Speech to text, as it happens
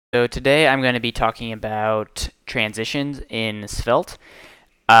So today I'm going to be talking about transitions in Svelte.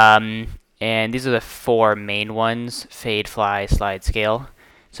 Um, and these are the four main ones: fade, fly, slide, scale.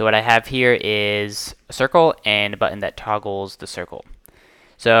 So what I have here is a circle and a button that toggles the circle.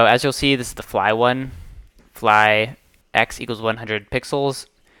 So as you'll see, this is the fly one. Fly x equals 100 pixels.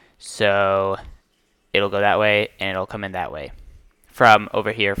 So it'll go that way and it'll come in that way from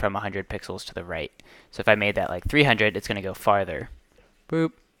over here from 100 pixels to the right. So if I made that like 300, it's going to go farther.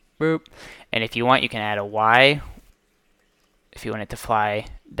 Boop, boop. And if you want, you can add a Y if you want it to fly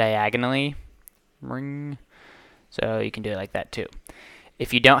diagonally. Ring. So you can do it like that too.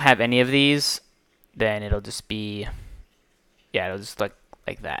 If you don't have any of these, then it'll just be, yeah, it'll just look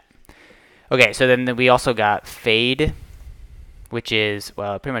like that. Okay, so then we also got fade, which is,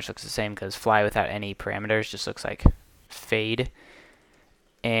 well, it pretty much looks the same because fly without any parameters just looks like fade.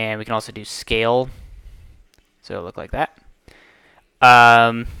 And we can also do scale, so it'll look like that.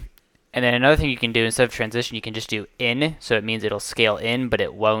 Um, and then another thing you can do, instead of transition, you can just do in, so it means it'll scale in, but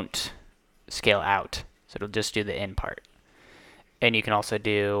it won't scale out. So it'll just do the in part. And you can also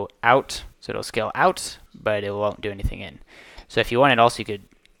do out, so it'll scale out, but it won't do anything in. So if you wanted also, you could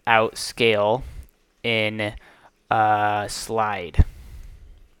out scale in slide.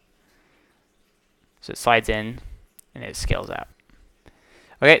 So it slides in and it scales out.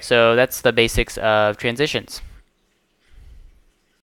 Okay, so that's the basics of transitions.